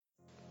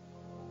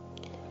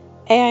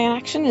AI in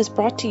Action is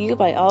brought to you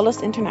by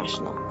Aldus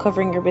International,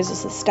 covering your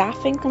business's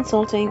staffing,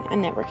 consulting,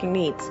 and networking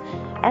needs.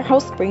 Our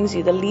host brings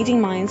you the leading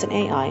minds in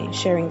AI,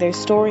 sharing their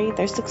story,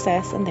 their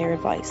success, and their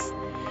advice.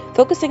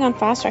 Focusing on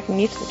fast-tracking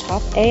you to the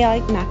top, AI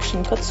in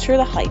Action cuts through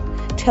the hype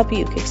to help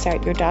you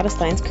kickstart your data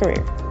science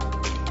career.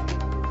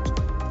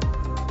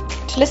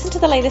 To listen to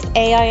the latest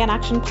AI in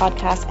Action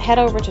podcast, head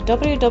over to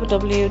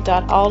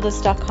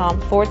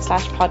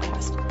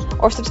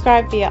www.aldus.com/podcast or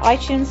subscribe via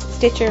iTunes,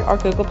 Stitcher, or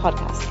Google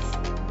Podcasts.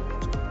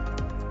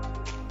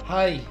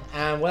 Hi,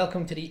 and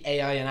welcome to the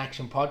AI in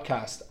Action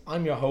podcast.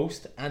 I'm your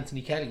host,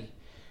 Anthony Kelly.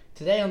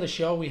 Today on the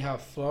show we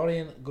have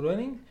Florian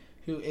Gruning,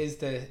 who is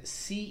the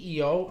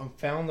CEO and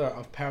founder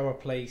of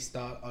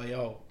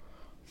PowerPlace.io.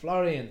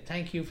 Florian,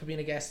 thank you for being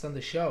a guest on the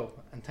show,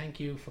 and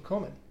thank you for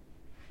coming.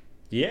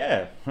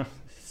 Yeah,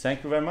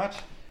 thank you very much.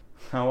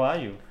 How are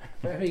you?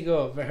 Very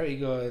good, very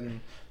good.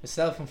 And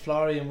myself and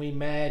Florian, we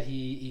met.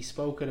 He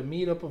spoke at a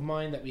meetup of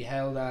mine that we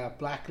held at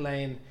Black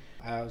Lane.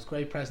 It was a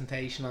great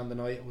presentation on the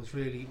night. It was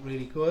really,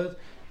 really good.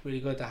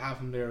 Really good to have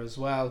him there as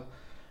well.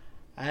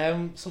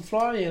 So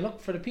Florian, look,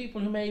 for the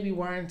people who maybe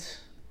weren't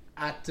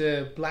at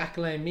the Black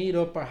Lane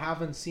meetup or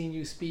haven't seen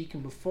you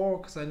speaking before,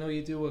 because I know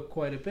you do it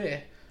quite a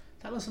bit,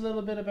 tell us a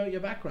little bit about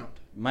your background.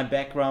 My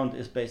background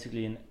is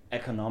basically in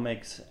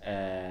economics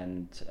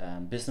and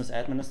business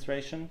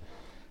administration.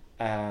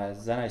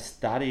 Then I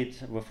studied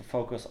with a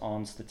focus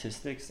on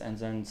statistics and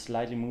then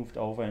slightly moved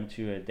over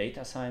into a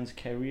data science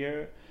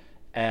career.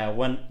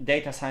 When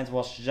data science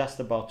was just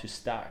about to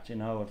start, it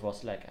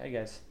was like, I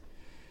guess,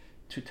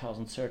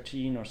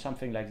 2013 or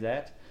something like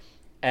that.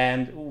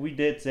 And we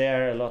did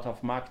there a lot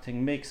of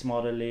marketing mix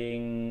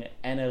modeling,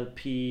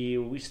 NLP.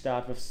 We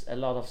start with a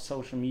lot of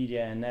social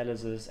media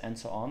analysis and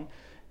so on.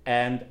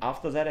 And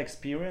after that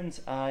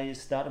experience, I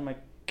started my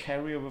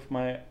career with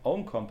my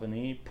own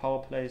company,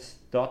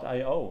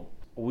 PowerPlace.io.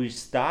 We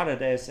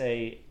started as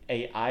a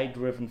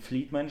AI-driven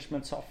fleet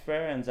management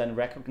software and then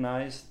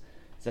recognized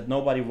that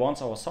nobody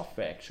wants our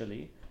software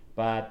actually,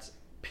 but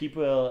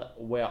people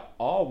were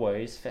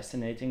always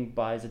fascinated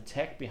by the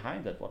tech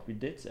behind it, what we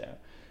did there.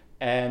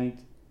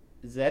 And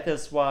that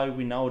is why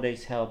we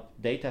nowadays help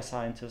data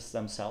scientists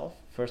themselves.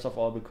 First of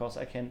all, because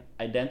I can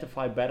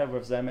identify better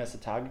with them as a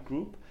target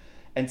group.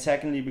 And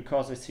secondly,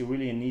 because I see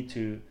really a need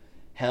to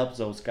help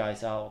those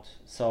guys out.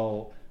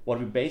 So what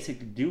we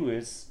basically do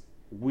is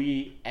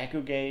we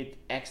aggregate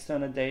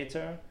external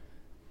data.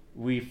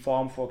 We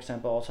form, for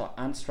example, also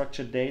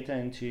unstructured data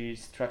into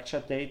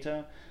structured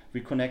data.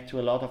 We connect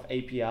to a lot of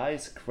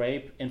APIs,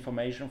 scrape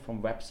information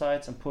from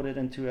websites and put it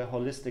into a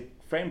holistic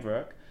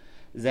framework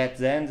that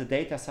then the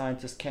data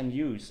scientist can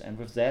use. And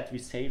with that, we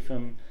save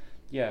him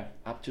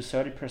up to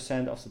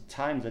 30% of the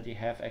time that he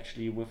have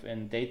actually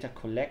within data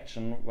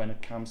collection when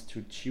it comes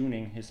to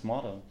tuning his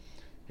model.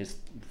 His,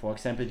 for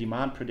example,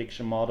 demand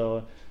prediction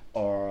model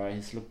or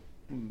his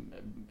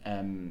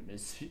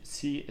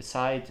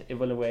site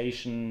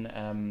evaluation,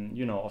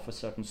 of a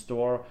certain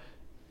store.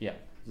 Yeah,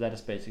 that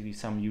is basically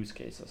some use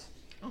cases.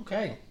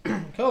 Okay,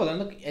 cool. And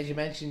look, as you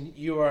mentioned,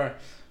 you were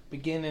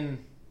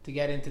beginning to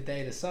get into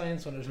data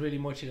science when it was really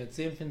much in its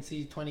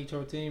infancy,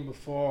 2013,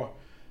 before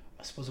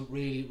I suppose it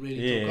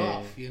really took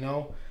off.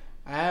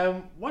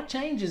 What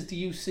changes do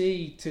you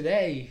see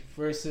today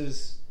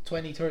versus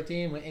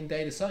 2013 in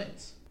data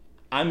science?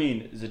 I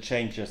mean, the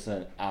changes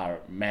are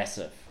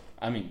massive.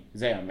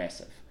 They are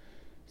massive.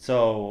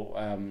 So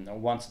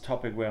once the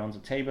topic were on the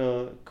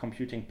table,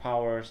 computing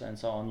powers and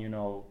so on,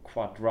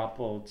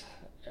 quadrupled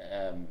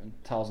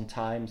 1,000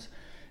 times.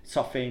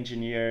 Software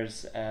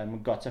engineers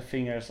got their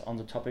fingers on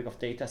the topic of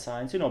data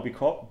science.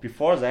 Because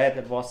before that,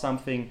 it was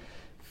something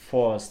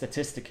for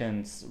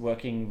statisticians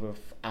working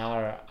with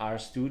R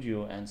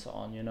Studio and so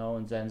on,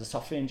 and then the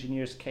software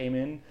engineers came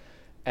in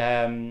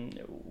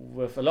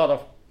with a lot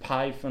of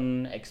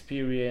Python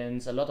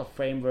experience, a lot of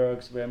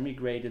frameworks were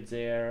migrated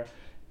there,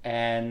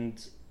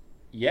 and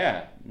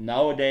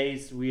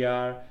nowadays we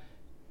are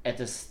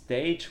at a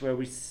stage where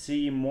we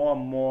see more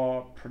and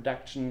more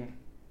production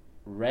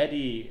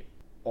ready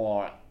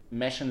or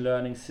machine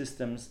learning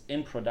systems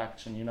in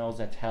production,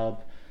 that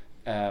help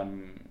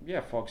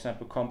for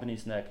example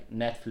companies like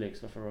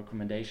Netflix with a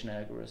recommendation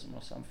algorithm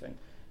or something.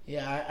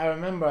 Yeah, I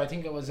remember. I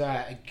think it was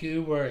a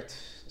Gubert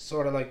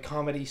sort of like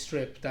comedy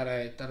strip that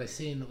I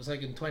seen. It was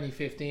like in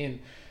 2015.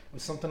 It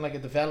was something like a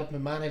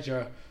development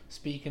manager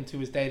speaking to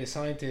his data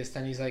scientist,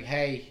 and he's like,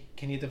 "Hey,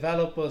 can you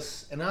develop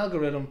us an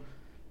algorithm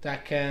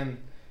that can,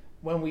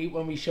 when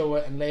we show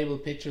it and label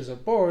pictures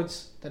of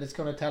boards, that it's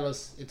going to tell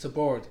us it's a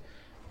board?"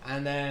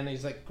 And then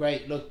he's like,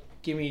 "Great, look,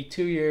 give me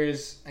 2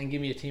 years and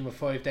give me a team of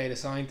 5 data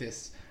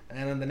scientists." And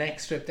then on the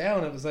next strip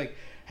down, it was like,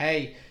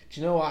 "Hey, do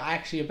you know what,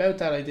 actually about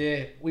that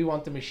idea, we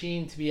want the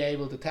machine to be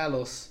able to tell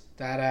us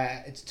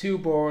that it's 2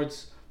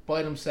 boards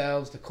by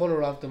themselves, the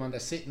colour of them, and they're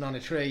sitting on a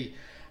tree."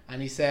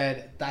 And he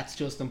said, "That's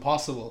just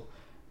impossible."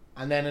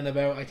 And then in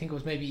about, I think it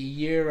was maybe a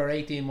year or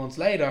 18 months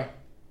later,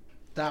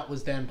 that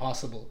was then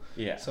possible.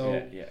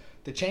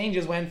 The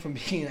changes went from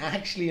being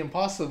actually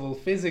impossible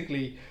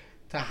physically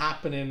to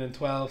happening in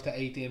 12 to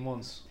 18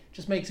 months.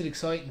 just makes it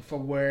exciting for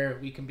where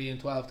we can be in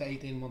 12 to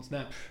 18 months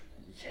now.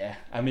 Yeah,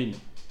 I mean,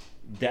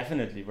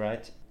 definitely,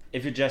 right?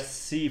 If you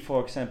just see,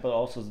 for example,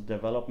 also the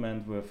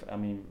development with, I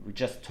mean, we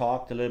just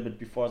talked a little bit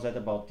before that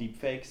about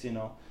deepfakes, you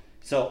know.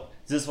 So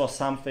this was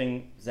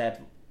something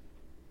that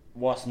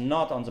was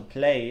not on the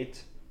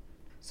plate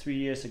 3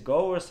 years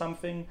ago or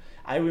something.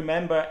 I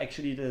remember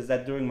actually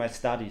that during my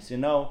studies, you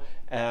know,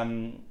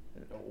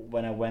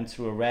 when I went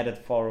to a Reddit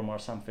forum or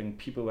something,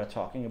 people were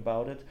talking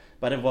about it,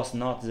 but it was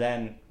not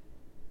then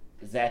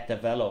that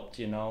developed,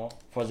 you know.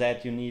 For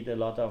that you need a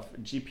lot of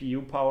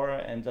GPU power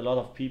and a lot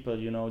of people,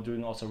 you know,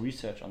 doing also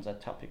research on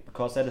that topic,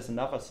 because that is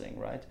another thing,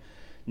 right?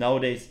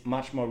 Nowadays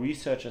much more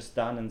research is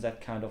done in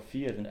that kind of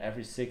field, and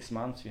every 6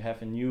 months you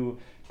have a new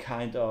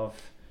kind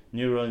of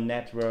neural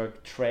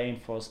network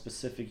trained for a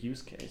specific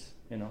use case,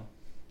 you know.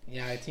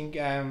 Yeah, I think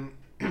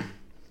it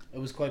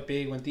was quite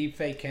big when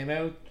deepfake came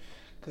out,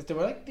 because they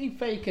were like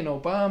deepfaking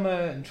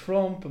Obama and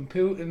Trump and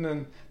Putin,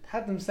 and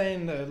had them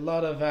saying a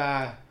lot of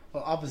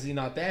well, obviously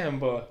not them,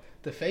 but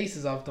the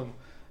faces of them,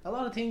 a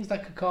lot of things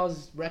that could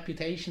cause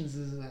reputations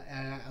is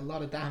a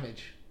lot of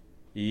damage.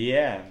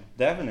 Yeah,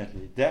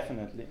 definitely.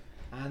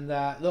 And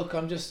look,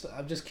 I'm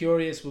just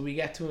curious, will we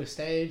get to a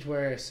stage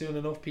where soon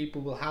enough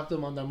people will have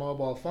them on their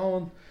mobile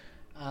phone,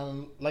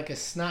 and like a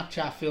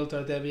Snapchat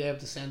filter, they'll be able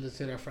to send it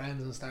to their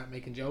friends and start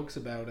making jokes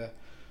about it?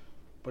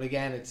 But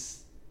again,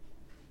 it's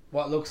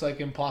what looks like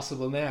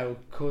impossible now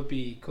could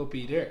be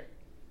there.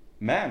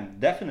 Man,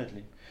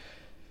 definitely.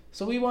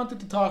 So we wanted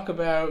to talk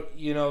about,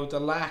 you know, the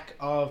lack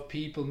of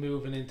people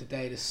moving into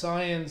data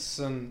science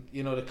and,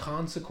 you know, the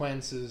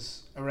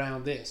consequences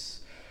around this.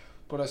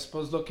 But I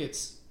suppose, look,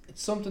 it's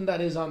something that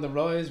is on the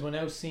rise. We're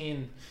now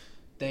seeing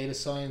data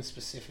science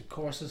specific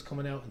courses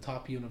coming out in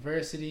top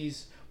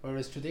universities,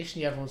 whereas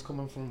traditionally everyone's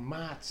coming from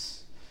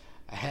maths,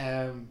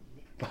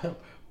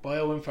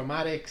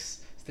 bioinformatics,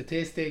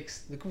 statistics.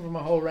 They come from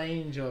a whole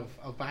range of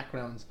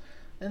backgrounds,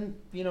 and,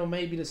 you know,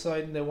 maybe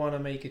deciding they want to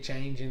make a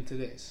change into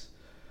this.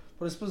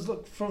 But I suppose,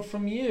 look,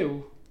 from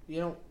you,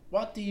 you know,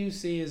 what do you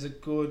see as a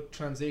good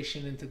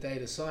transition into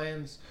data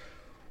science?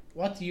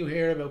 What do you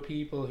hear about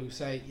people who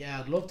say, yeah,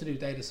 I'd love to do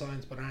data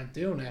science, but aren't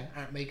doing it,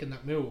 aren't making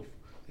that move?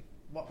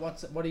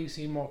 What do you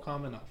see more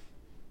common of?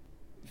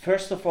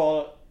 First of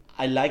all,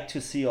 I like to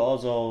see all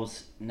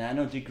those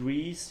nano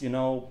degrees, you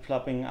know,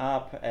 plopping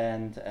up,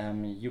 and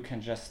you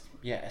can just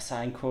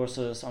assign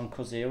courses on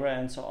Coursera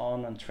and so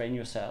on and train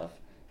yourself.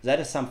 That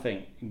is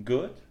something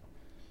good.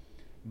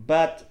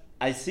 But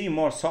I see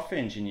more software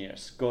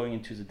engineers going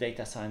into the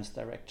data science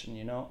direction,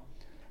 you know,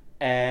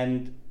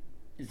 and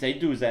they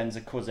do then the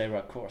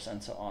Coursera course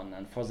and so on.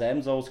 And for them,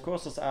 those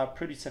courses are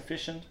pretty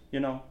sufficient, you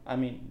know. I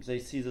mean, they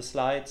see the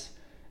slides,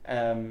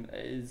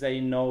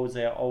 they know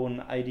their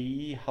own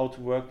IDE, how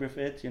to work with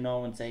it, you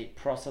know, and they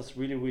process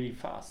really, really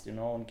fast, you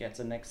know, and get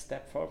the next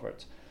step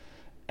forward.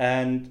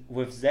 And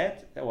with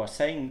that, or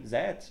saying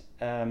that,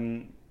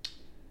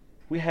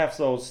 we have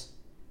those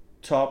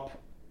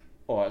top,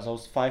 or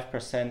those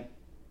 5%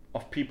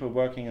 of people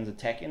working in the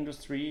tech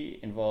industry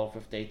involved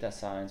with data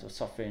science or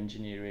software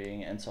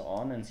engineering and so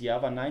on, and the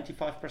other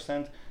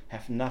 95%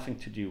 have nothing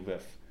to do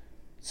with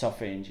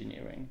software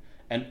engineering.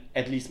 And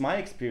at least my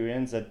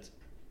experience that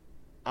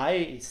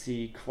I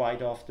see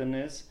quite often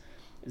is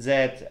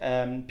that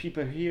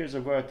people hear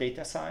the word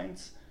data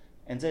science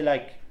and they,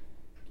 like,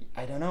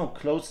 I don't know,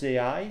 close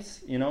their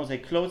eyes, you know, they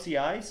close the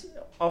eyes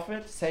of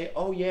it, say,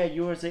 oh yeah,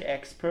 you're the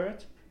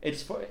expert.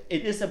 It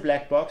is a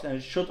black box, and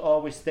it should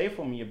always stay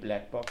for me a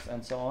black box,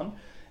 and so on.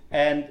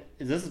 And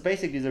this is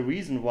basically the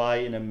reason why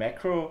in a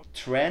macro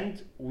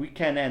trend we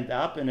can end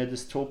up in a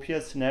dystopia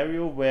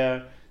scenario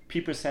where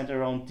people send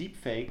around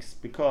deepfakes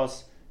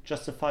because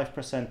just the 5%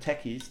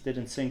 techies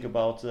didn't think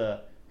about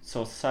the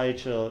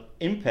societal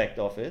impact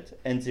of it,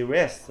 and the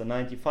rest, the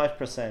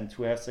 95%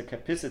 who have the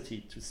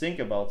capacity to think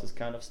about this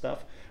kind of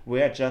stuff,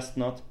 were just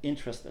not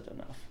interested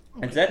enough.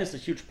 Okay. And that is a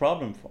huge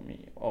problem for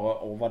me,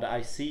 or what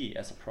I see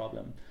as a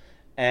problem.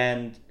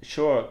 And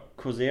sure,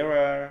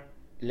 Coursera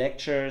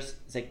lectures,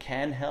 they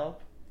can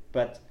help,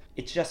 but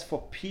it's just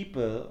for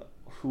people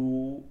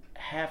who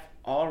have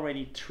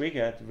already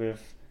triggered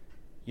with,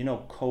 you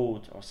know,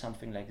 code or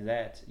something like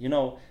that. You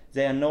know,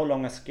 they are no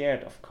longer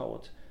scared of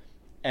code.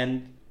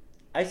 And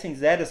I think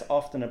that is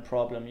often a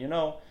problem. You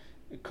know,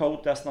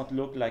 code does not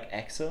look like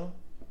Excel,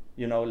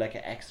 you know, like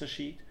an Excel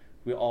sheet.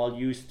 We're all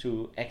used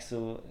to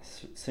Excel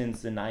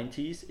since the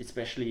 90s,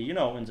 especially, you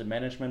know, in the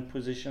management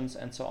positions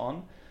and so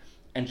on,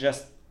 and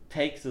just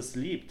takes a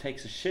leap,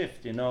 takes a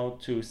shift, you know,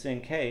 to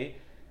think, hey,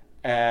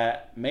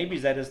 maybe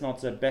that is not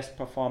the best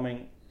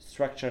performing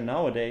structure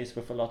nowadays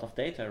with a lot of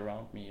data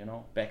around me, you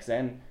know. Back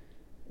then,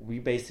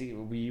 we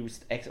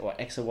used Excel, or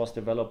Excel was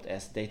developed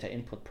as data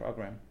input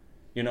program.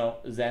 You know,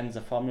 then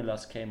the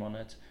formulas came on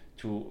it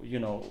to, you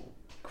know,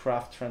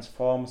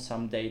 transform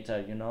some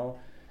data, you know,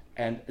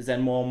 and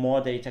then more and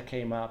more data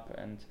came up,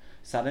 and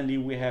suddenly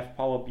we have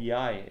Power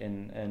BI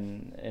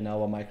in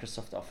our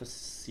Microsoft Office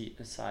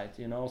side,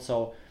 you know.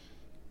 So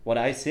what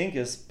I think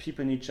is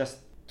people need just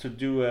to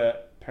do a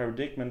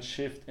paradigm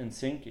shift in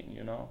thinking,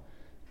 you know,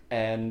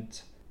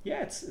 and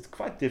yeah, it's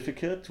quite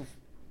difficult to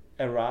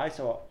arise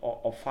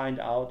or find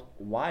out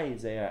why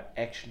they are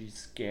actually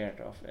scared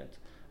of it.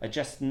 I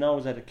just know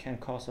that it can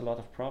cause a lot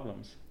of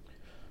problems.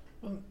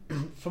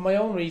 From my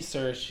own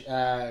research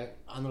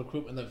on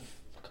recruitment,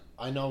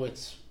 I know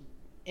it's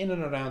in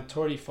and around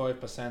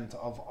 35%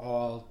 of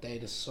all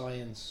data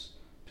science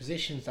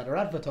positions that are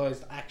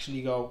advertised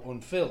actually go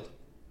unfilled.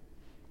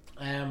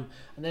 And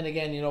then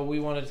again, we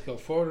wanted to go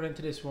further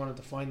into this. We wanted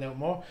to find out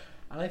more,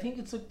 and I think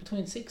it's like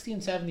between 60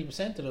 and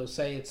 70% of those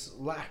say it's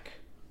lack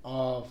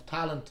of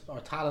talent or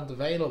talent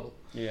available.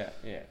 Yeah.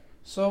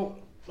 So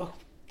look,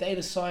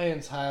 data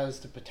science has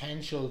the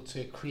potential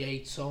to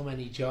create so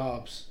many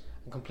jobs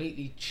and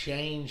completely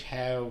change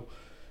how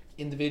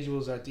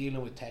individuals are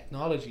dealing with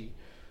technology.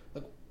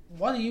 Like,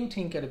 what do you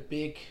think are the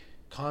big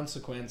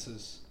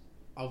consequences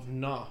of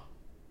not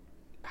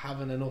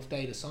having enough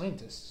data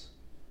scientists?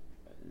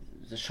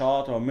 The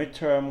short or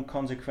midterm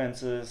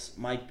consequences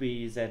might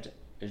be that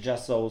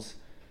just those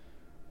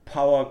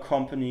power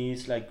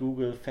companies like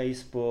Google,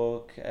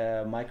 Facebook,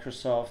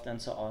 Microsoft, and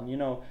so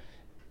on,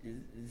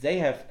 they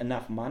have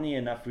enough money,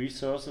 enough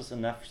resources,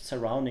 enough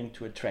surrounding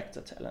to attract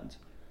the talent.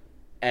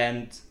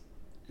 And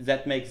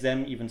that makes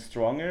them even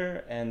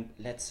stronger. And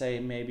let's say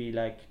maybe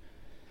like,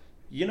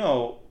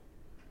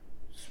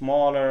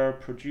 smaller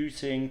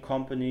producing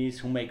companies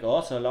who make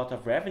also a lot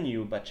of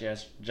revenue, but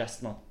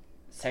just not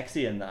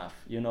sexy enough,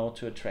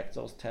 to attract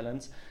those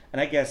talents.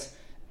 And I guess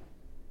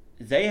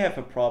they have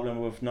a problem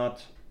with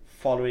not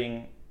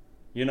following,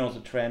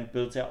 the trend,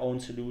 build their own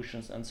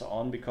solutions and so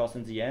on, because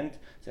in the end,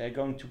 they're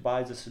going to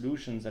buy the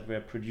solutions that were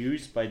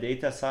produced by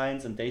data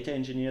science and data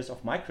engineers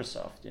of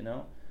Microsoft,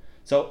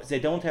 So they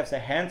don't have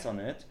their hands on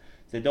it.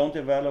 They don't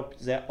develop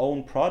their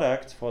own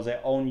product for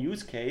their own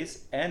use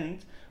case.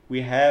 And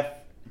we have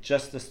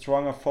just a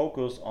stronger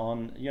focus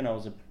on,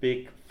 the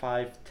big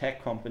 5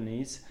 tech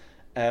companies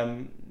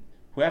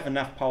who have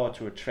enough power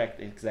to attract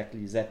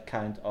exactly that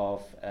kind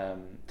of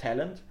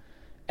talent.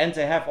 And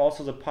they have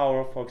also the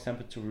power, for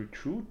example, to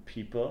recruit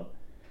people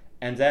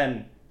and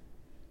then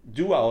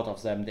do out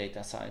of them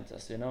data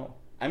scientists,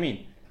 I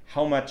mean,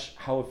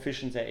 how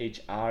efficient their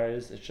HR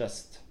is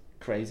just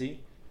crazy.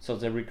 So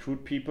they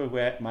recruit people who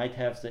might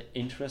have the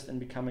interest in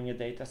becoming a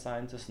data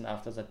scientist, and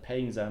after that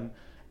paying them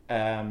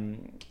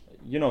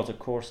the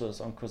courses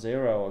on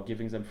Coursera or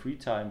giving them free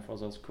time for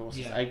those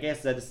courses. Yeah. I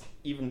guess that is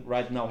even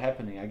right now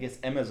happening. I guess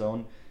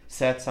Amazon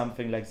said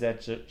something like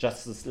that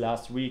just this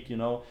last week,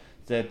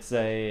 that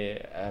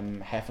they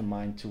have in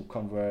mind to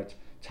convert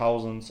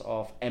thousands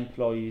of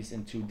employees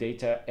into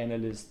data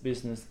analysts,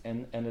 business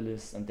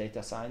analysts, and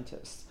data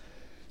scientists.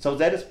 So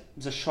that is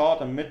the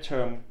short and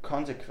midterm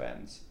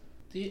consequence.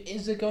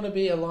 Is it going to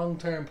be a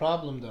long-term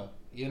problem though?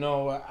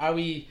 Are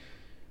we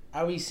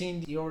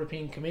seeing the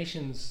European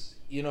Commission's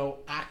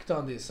act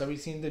on this? Are we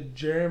seeing the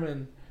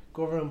German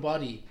governing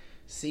body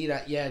see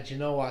that, do you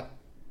know what,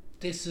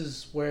 this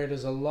is where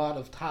there's a lot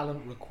of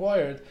talent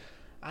required,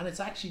 and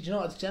it's actually,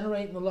 it's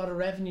generating a lot of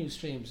revenue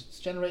streams, it's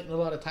generating a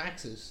lot of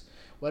taxes,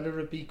 whether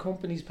it be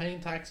companies paying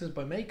taxes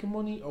by making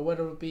money, or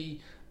whether it be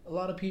a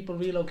lot of people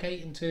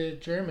relocating to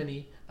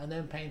Germany and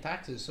then paying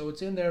taxes. So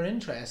it's in their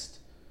interest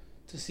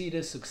to see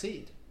this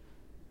succeed.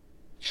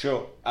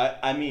 Sure,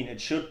 I mean,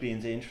 it should be in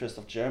the interest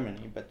of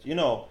Germany, but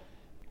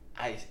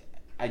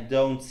I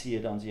don't see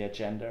it on the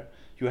agenda.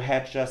 You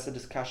had just a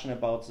discussion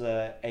about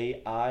the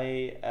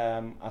AI,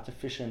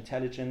 artificial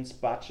intelligence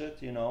budget,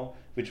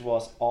 which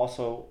was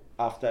also,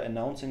 after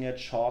announcing it,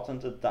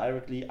 shortened it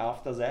directly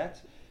after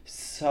that.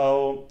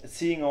 So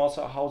seeing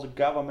also how the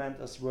government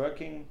is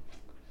working,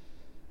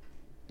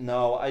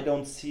 no, I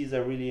don't see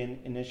there really an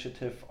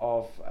initiative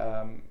of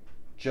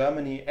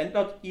Germany, and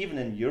not even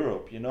in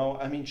Europe,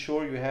 I mean,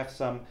 sure, you have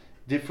some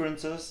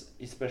differences,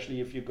 especially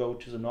if you go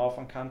to the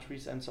northern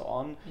countries and so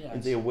on,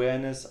 in the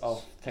awareness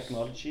of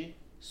technology.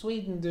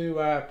 Sweden do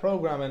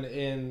programming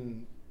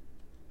in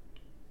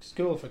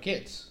school for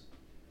kids.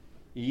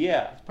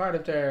 Yeah, it's part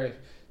of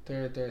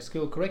their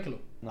school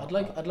curriculum. I'd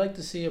like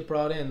to see it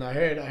brought in. I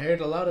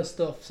heard a lot of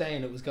stuff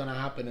saying it was going to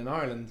happen in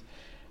Ireland,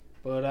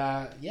 but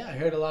I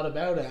heard a lot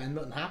about it and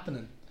nothing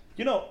happening.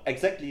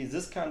 Exactly,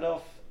 this kind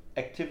of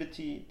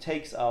activity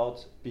takes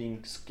out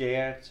being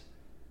scared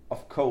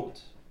of code.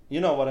 You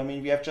know what I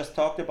mean? We have just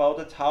talked about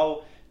it.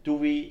 How do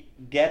we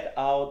get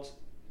out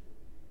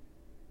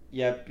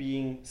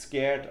being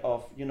scared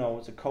of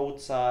the code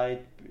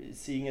side,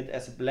 seeing it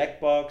as a black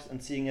box,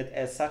 and seeing it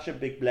as such a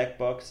big black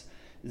box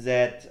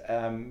that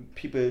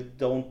people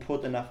don't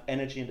put enough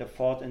energy and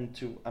effort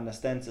into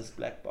understand this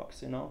black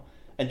box,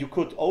 and you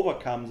could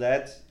overcome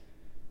that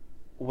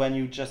when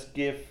you just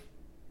give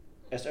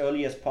as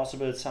early as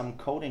possible some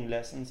coding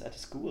lessons at a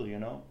school,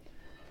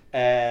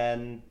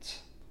 and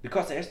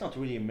because there's not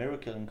really a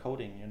miracle in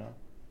coding,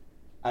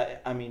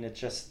 I mean, it's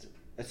just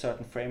a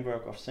certain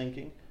framework of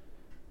thinking.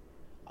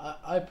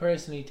 I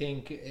personally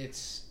think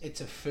it's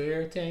a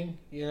fair thing,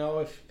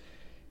 if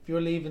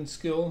you're leaving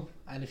school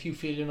and if you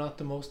feel you're not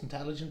the most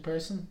intelligent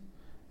person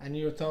and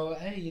you're told,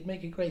 hey, you'd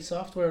make a great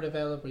software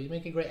developer, you'd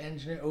make a great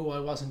engineer, oh, I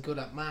wasn't good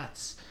at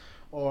maths,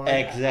 or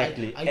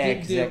Exactly. I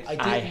didn't do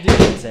I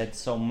hate that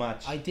so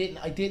much. I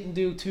didn't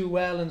do too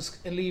well in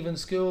leaving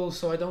school,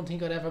 so I don't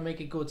think I'd ever make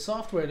a good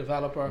software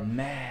developer.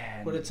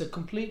 Man. But it's a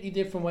completely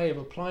different way of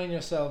applying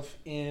yourself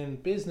in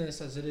business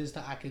as it is to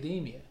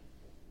academia.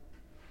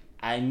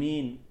 I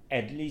mean,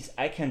 at least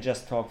I can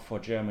just talk for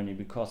Germany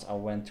because I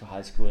went to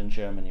high school in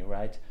Germany,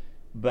 right?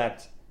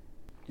 But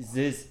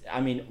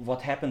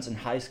what happens in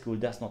high school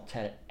does not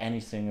tell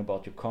anything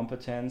about your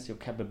competence, your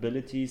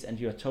capabilities, and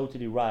you're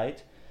totally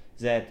right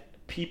that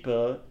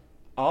people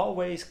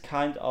always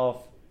kind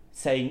of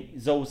saying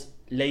those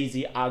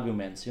lazy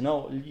arguments,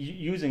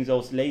 using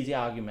those lazy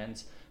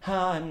arguments.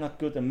 I'm not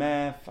good at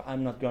math,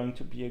 I'm not going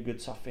to be a good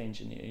software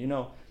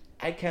engineer.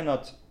 I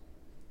cannot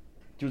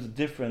do the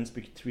difference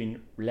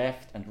between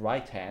left and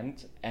right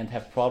hand and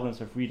have problems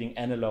with reading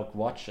analog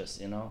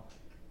watches,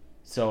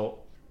 So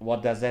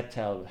what does that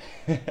tell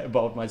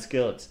about my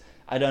skills?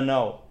 I don't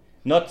know.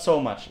 Not so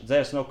much.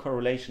 There's no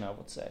correlation, I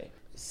would say.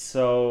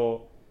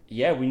 So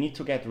yeah, we need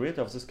to get rid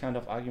of this kind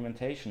of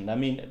argumentation. I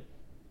mean,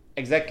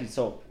 exactly.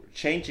 So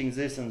changing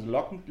this in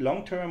the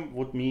long term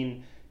would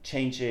mean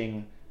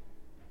changing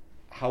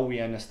how we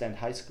understand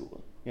high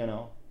school,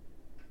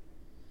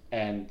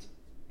 and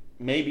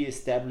maybe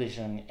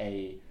establishing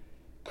a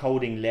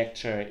coding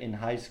lecture in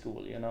high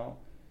school,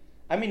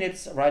 I mean,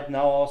 it's right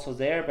now also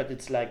there, but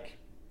it's like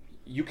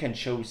you can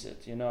choose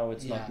it,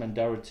 it's not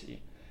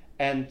mandatory.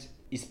 And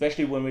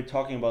especially when we're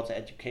talking about the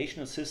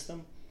educational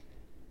system,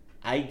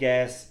 I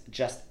guess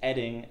just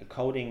adding a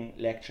coding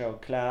lecture or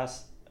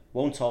class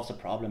won't solve the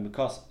problem,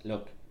 because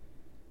look,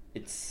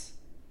 it's,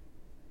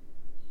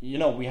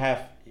 we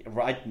have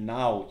right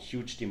now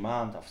huge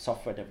demand of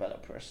software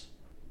developers.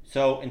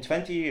 So in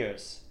 20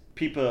 years,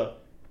 people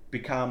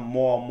become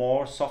more and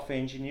more software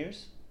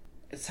engineers.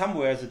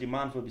 Somewhere the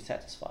demand will be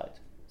satisfied.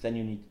 Then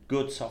you need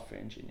good software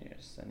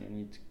engineers, then you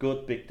need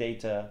good big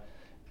data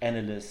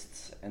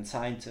analysts and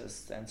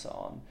scientists and so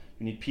on.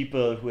 You need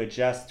people who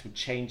adjust to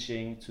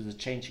the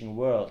changing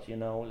world,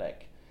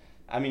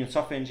 in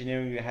software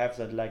engineering you have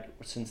that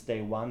since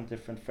day one,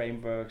 different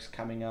frameworks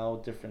coming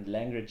out, different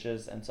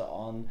languages and so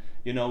on,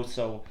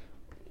 so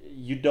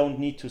you don't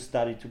need to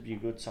study to be a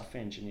good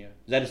software engineer.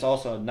 That is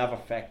also another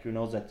fact,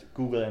 that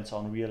Google and so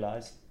on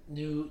realized.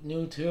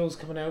 New tools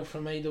coming out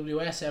from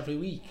AWS every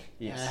week.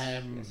 Yes.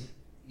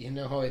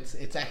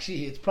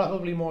 It's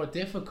probably more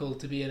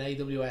difficult to be an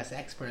AWS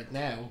expert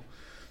now,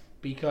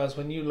 because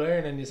when you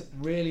learn and you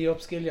really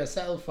upskill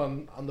yourself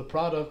on the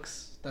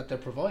products that they're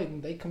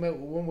providing, they come out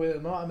with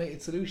an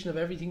automated solution of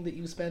everything that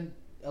you spent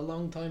a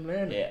long time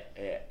learning.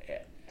 Yeah.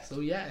 So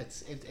yeah,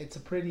 it's a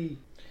pretty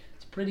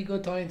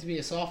good time to be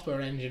a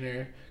software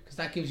engineer, because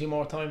that gives you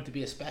more time to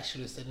be a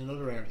specialist in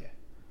another area,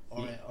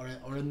 or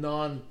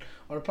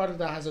a product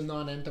that has a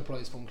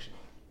non-enterprise function.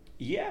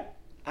 Yeah,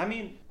 I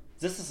mean,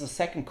 this is the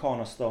second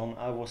cornerstone,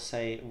 I would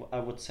say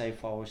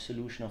for our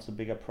solution of the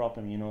bigger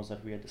problem,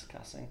 that we are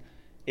discussing.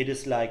 It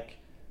is like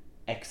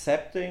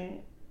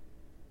accepting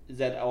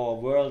that our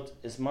world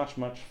is much,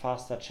 much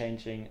faster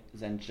changing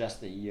than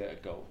just a year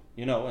ago,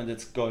 and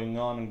it's going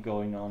on and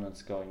going on and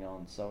it's going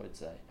on. So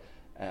it's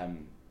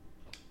an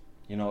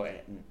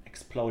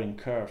exploding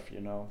curve,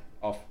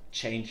 of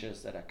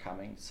changes that are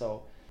coming.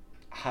 So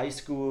high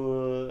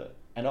school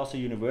and also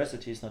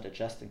university is not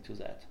adjusting to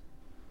that.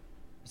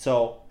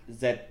 So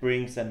that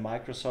brings then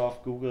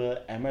Microsoft, Google,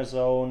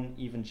 Amazon,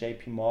 even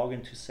JP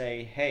Morgan to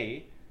say,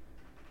 hey,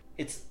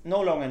 it's no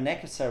longer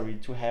necessary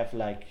to have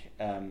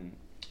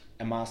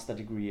a master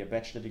degree, a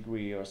bachelor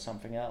degree or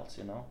something else,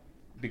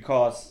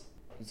 because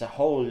the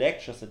whole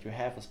lectures that you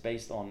have is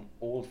based on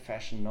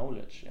old-fashioned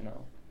knowledge,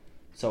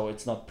 So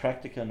it's not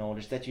practical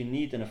knowledge that you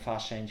need in a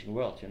fast-changing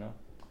world, And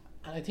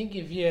I think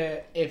if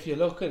you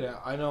look at it,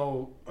 I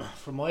know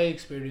from my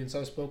experience,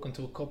 I've spoken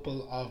to a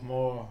couple of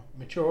more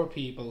mature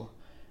people,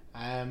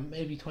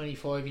 maybe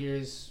 25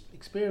 years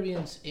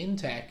experience in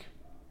tech,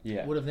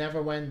 would have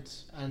never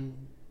went and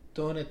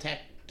done a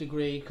tech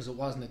degree because it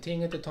wasn't a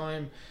thing at the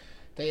time.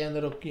 They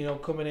ended up,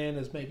 coming in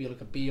as maybe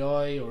like a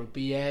BI or a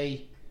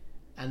BA,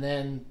 and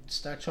then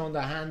start showing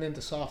their hand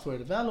into software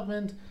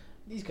development.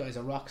 These guys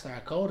are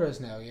rockstar coders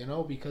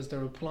now, because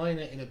they're applying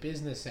it in a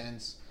business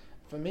sense.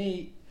 For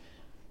me,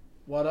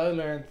 what I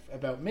learned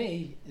about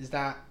me is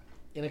that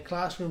in a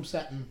classroom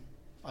setting,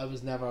 I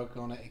was never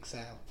going to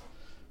excel.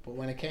 But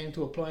when it came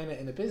to applying it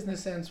in a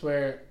business sense,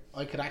 where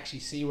I could actually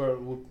see where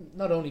it would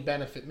not only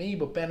benefit me,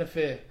 but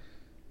benefit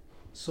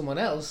someone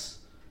else,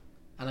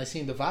 and I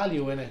seen the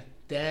value in it,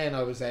 then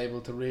I was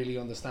able to really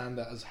understand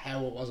that as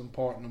how it was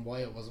important and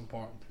why it was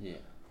important.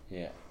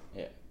 Yeah.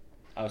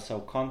 Also,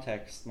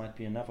 context might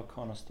be another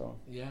cornerstone.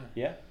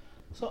 Yeah.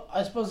 So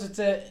I suppose it's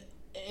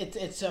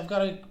I've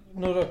got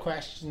another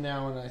question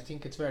now, and I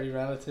think it's very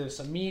relative.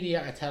 So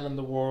media are telling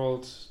the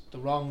world the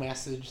wrong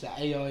message that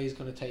AI is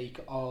going to take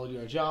all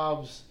your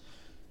jobs.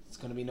 It's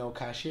going to be no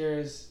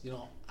cashiers.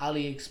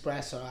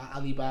 AliExpress or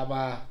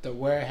Alibaba, their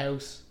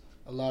warehouse,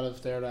 a lot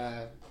of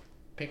their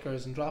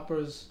pickers and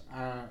droppers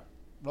are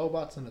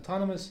robots and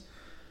autonomous.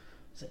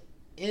 So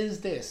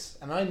is this,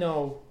 and I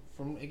know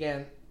from,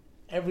 again,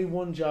 every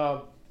one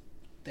job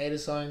data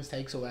science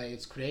takes away.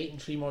 It's creating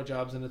 3 more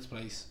jobs in its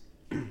place.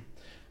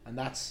 And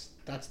that's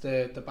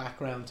the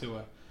background to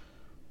it.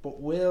 But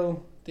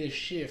will this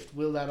shift,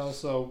 will that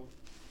also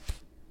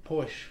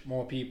push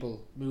more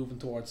people moving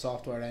towards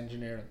software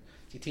engineering?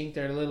 Do you think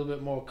they're a little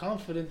bit more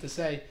confident to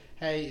say,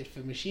 hey, if a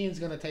machine's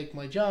going to take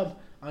my job,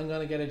 I'm going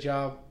to get a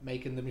job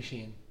making the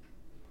machine?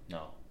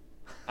 No.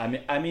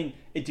 I mean,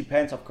 it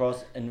depends, of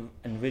course, in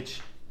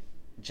which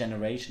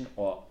generation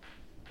or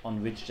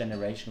on which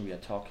generation we are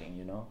talking,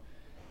 you know.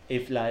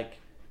 If like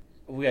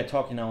we are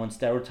talking now in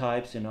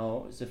stereotypes, you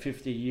know, the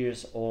 50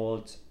 years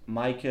old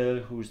Michael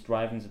who's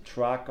driving the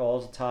truck all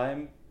the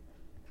time,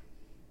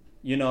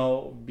 you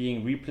know,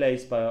 being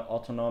replaced by an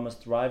autonomous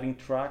driving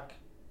truck,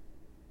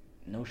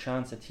 no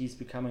chance that he's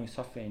becoming a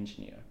software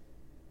engineer.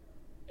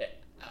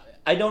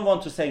 I don't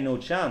want to say no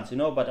chance, you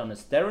know, but on a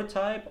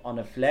stereotype, on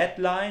a flat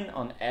line,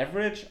 on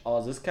average,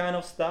 all this kind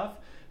of stuff,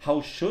 how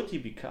should he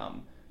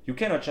become? You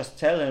cannot just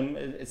tell him,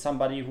 it's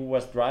somebody who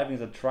was driving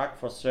the truck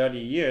for 30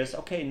 years,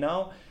 okay,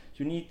 now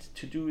you need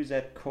to do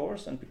that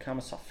course and become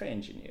a software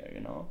engineer, you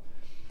know.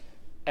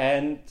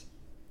 And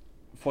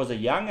for the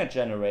younger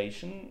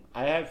generation,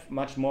 I have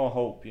much more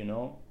hope, you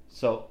know.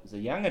 So the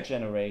younger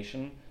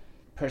generation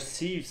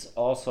perceives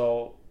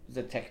also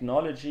the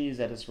technology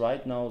that is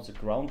right now the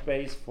ground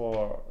base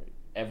for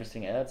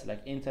everything else,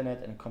 like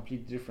internet, in a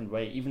completely different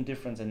way, even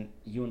different than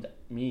you and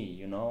me,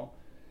 you know.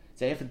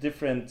 They have a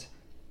different,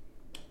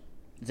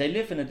 they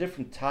live in a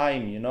different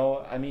time, you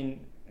know. I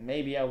mean,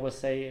 maybe I will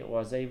say,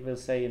 or they will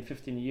say in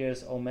 15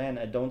 years, oh man,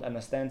 I don't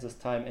understand this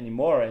time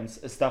anymore, and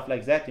stuff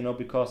like that, you know,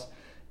 because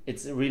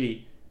it's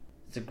really,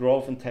 the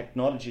growth in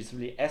technology is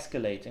really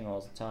escalating all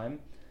the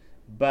time.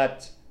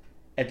 But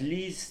at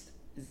least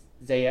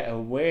they are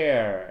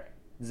aware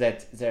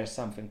that there's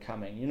something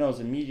coming. You know,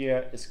 the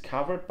media is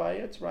covered by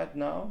it right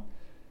now.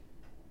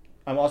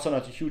 I'm also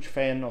not a huge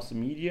fan of the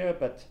media,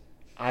 but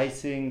I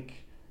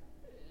think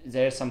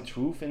there's some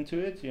truth into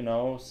it, you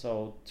know.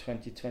 So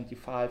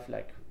 2025,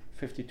 like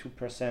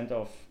 52%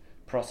 of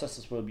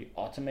processes will be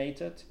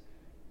automated,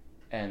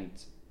 and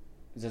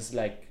this is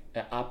like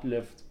an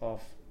uplift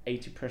of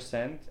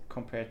 80%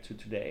 compared to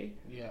today.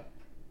 Yeah.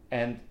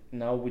 And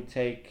now we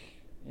take,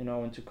 you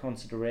know, into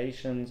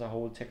consideration the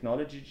whole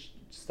technology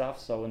stuff.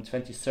 So in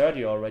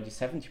 2030 already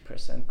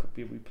 70% could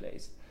be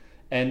replaced.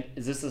 And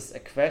this is a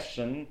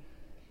question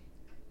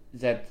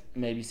that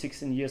maybe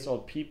 16 years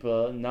old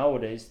people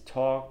nowadays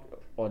talk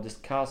or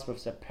discuss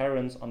with their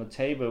parents on a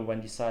table when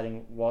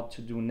deciding what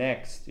to do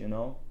next, you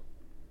know.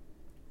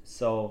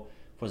 So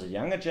for the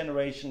younger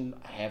generation,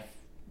 I have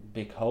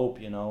big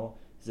hope, you know,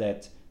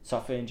 that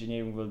software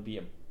engineering will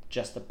be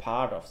just a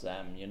part of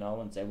them, you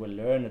know, and they will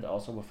learn it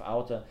also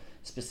without a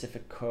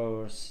specific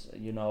course,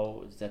 you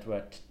know, that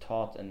were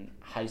taught in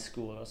high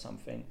school or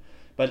something.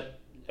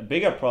 But a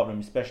bigger problem,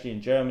 especially in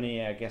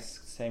Germany, I guess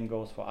same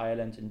goes for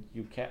Ireland and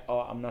UK,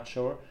 or I'm not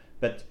sure,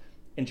 but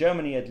in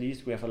Germany at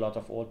least we have a lot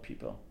of old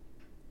people,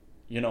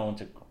 you know, and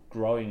a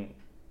growing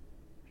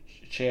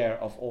share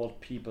of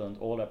old people and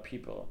older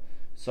people.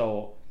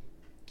 So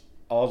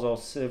all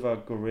those silver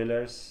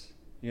gorillas,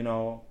 you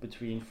know,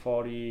 between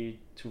 40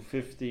 to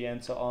 50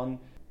 and so on,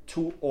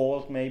 too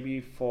old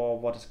maybe for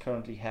what is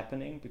currently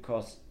happening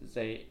because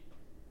they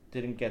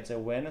didn't get the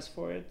awareness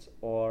for it,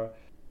 or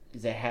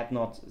they had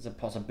not the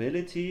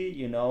possibility,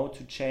 you know,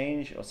 to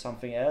change or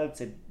something else.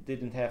 They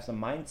didn't have the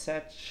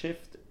mindset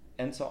shift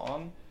and so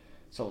on.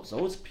 So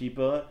those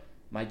people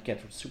might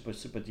get super,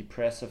 super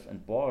depressive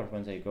and bored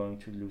when they're going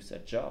to lose their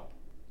job.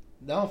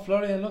 No,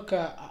 Florian, look,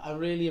 I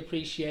really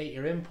appreciate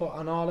your input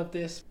on all of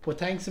this. But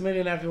thanks a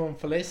million, everyone,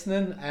 for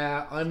listening.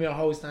 I'm your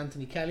host,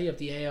 Anthony Kelly of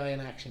the AI in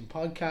Action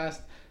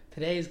podcast.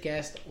 Today's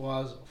guest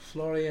was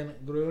Florian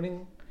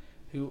Gruning,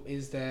 who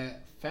is the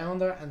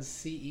founder and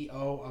CEO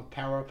of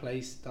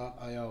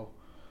PowerPlace.io.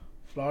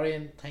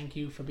 Florian, thank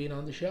you for being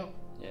on the show.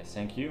 Yes,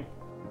 thank you.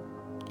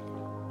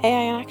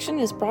 AI in Action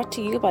is brought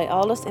to you by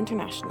Aldus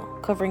International,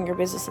 covering your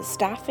business's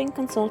staffing,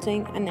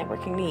 consulting, and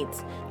networking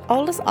needs.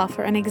 Aldus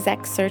offer an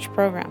exec search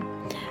program.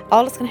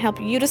 Aldus can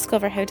help you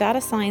discover how data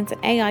science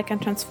and AI can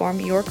transform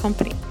your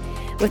company.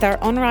 With our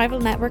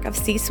unrivaled network of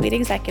C-suite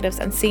executives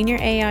and senior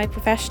AI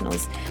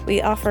professionals,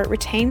 we offer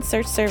retained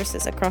search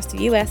services across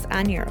the US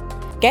and Europe.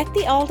 Get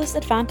the Aldus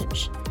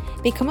advantage.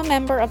 Become a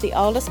member of the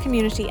Aldus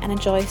community and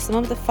enjoy some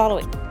of the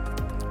following: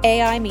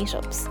 AI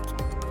meetups.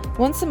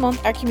 Once a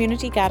month, our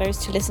community gathers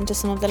to listen to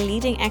some of the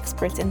leading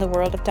experts in the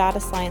world of data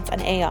science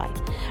and AI.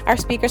 Our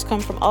speakers come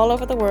from all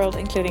over the world,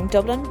 including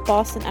Dublin,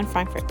 Boston, and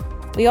Frankfurt.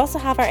 We also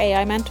have our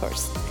AI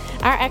mentors.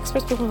 Our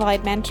experts will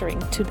provide mentoring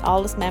to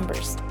Aldus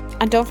members.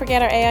 And don't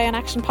forget our AI in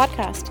Action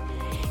podcast.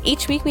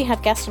 Each week we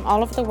have guests from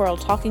all over the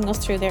world talking us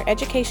through their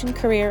education,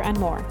 career, and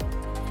more.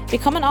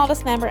 Become an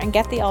Aldus member and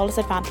get the Aldus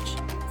advantage.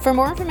 For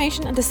more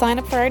information and to sign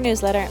up for our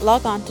newsletter,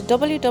 log on to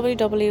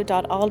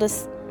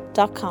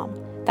www.aldus.com.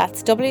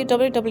 That's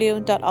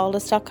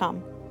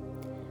www.aldus.com.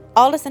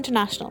 Aldus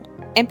International,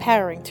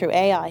 empowering through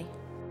AI.